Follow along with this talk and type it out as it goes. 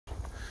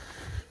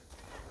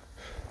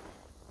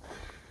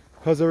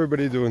How's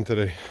everybody doing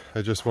today?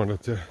 I just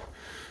wanted to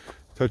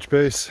touch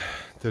base.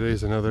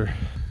 Today's another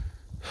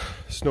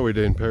snowy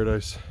day in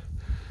paradise.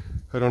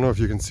 I don't know if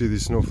you can see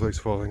these snowflakes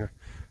falling.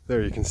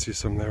 There, you can see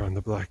some there on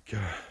the black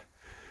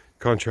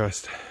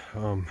contrast.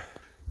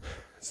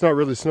 It's not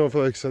really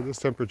snowflakes at this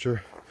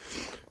temperature.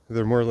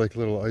 They're more like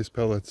little ice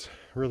pellets.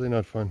 Really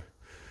not fun.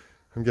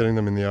 I'm getting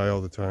them in the eye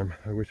all the time.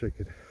 I wish I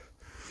could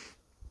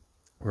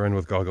run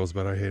with goggles,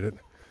 but I hate it.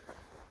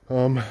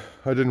 I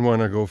didn't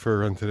want to go for a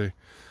run today,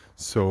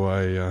 so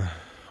I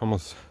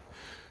almost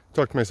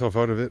talked myself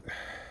out of it.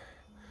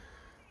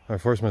 I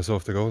forced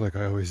myself to go like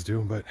I always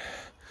do, but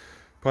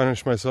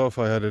punished myself.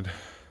 I added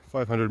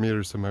 500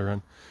 meters to my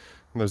run.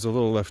 And there's a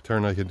little left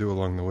turn I could do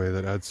along the way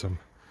that adds a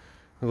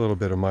little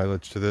bit of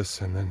mileage to this,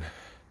 and then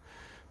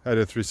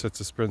added 3 sets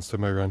of sprints to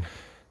my run.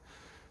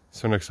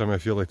 So next time I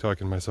feel like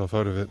talking myself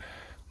out of it,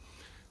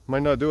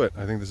 might not do it.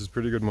 I think this is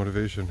pretty good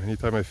motivation.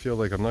 Anytime I feel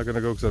like I'm not gonna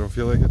go because I don't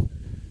feel like it,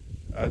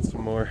 add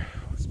some more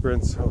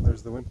sprints. Oh,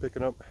 there's the wind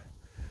picking up.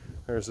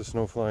 There's the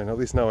snow flying. At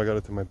least now I got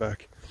it to my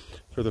back.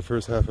 For the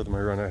first half of my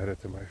run, I had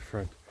it to my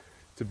front.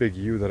 It's a big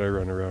U that I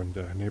run around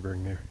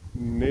neighboring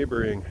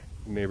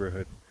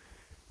neighborhood.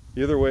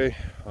 Either way,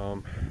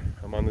 I'm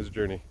on this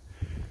journey.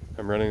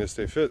 I'm running to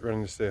stay fit,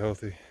 running to stay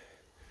healthy,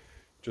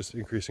 just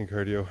increasing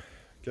cardio,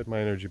 get my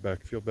energy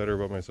back, feel better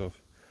about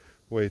myself.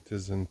 Weight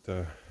isn't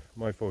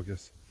my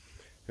focus.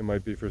 It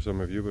might be for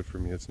some of you, but for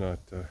me it's not.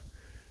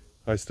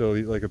 I still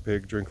eat like a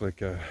pig, drink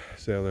like a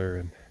sailor,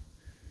 and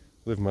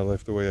live my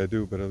life the way I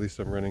do, but at least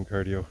I'm running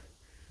cardio,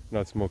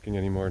 not smoking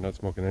anymore, not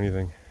smoking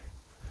anything.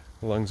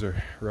 The lungs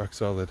are rock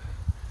solid.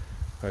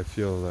 I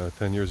feel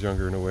 10 years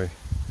younger in a way,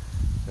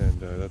 and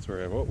that's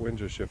where I am. Oh, wind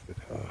just shifted.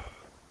 Oh.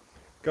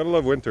 Gotta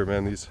love winter,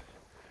 man. These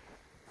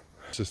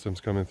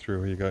systems coming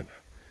through. You got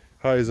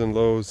highs and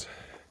lows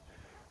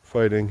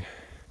fighting.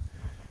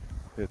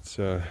 It's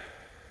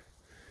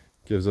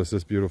gives us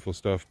this beautiful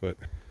stuff, but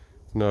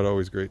it's not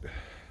always great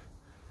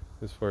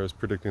as far as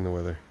predicting the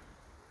weather.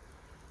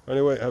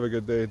 Anyway, have a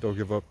good day. Don't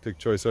give up. Take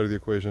choice out of the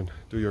equation.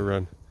 Do your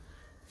run.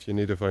 If you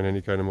need to find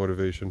any kind of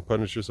motivation,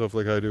 punish yourself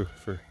like I do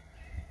for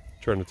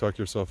trying to talk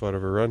yourself out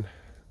of a run.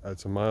 Add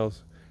some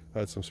miles,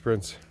 add some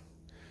sprints.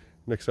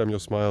 Next time you'll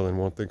smile and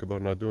won't think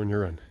about not doing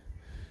your run.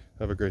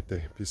 Have a great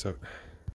day. Peace out.